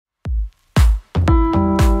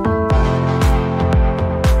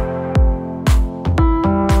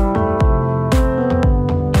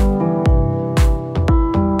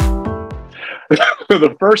So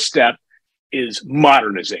the first step is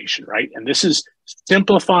modernization, right? And this is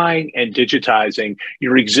simplifying and digitizing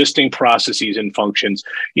your existing processes and functions.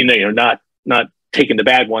 You're not taking the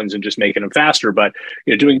bad ones and just making them faster, but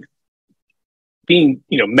being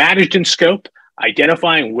managed in scope,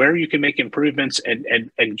 identifying where you can make improvements,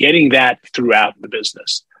 and getting that throughout the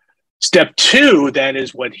business. Step two, then,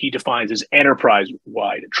 is what he defines as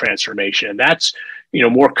enterprise-wide transformation, and that's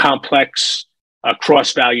more complex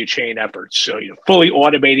cross-value chain efforts. So fully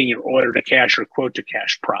automating your order to cash or quote to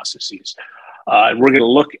cash processes. And we're going to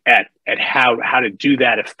look at how to do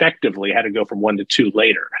that effectively, how to go from 1 to 2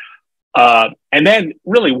 later. And then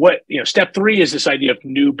really step three is this idea of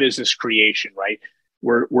new business creation, right?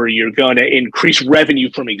 Where you're going to increase revenue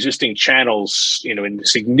from existing channels, in a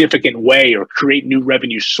significant way, or create new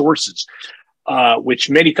revenue sources, which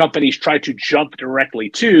many companies try to jump directly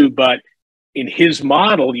to. But in his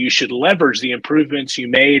model, you should leverage the improvements you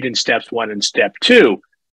made in steps 1 and step 2,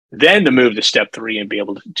 then to move to step 3 and be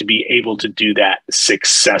able to do that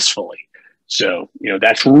successfully. So,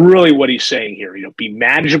 that's really what he's saying here. Be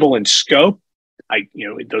manageable in scope.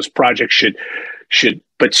 Those projects should,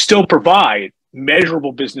 but still provide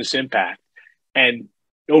measurable business impact. And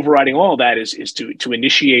overriding all that is to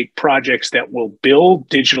initiate projects that will build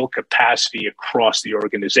digital capacity across the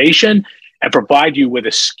organization and provide you with a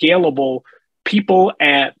scalable people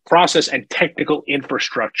and process and technical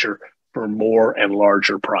infrastructure for more and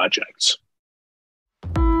larger projects.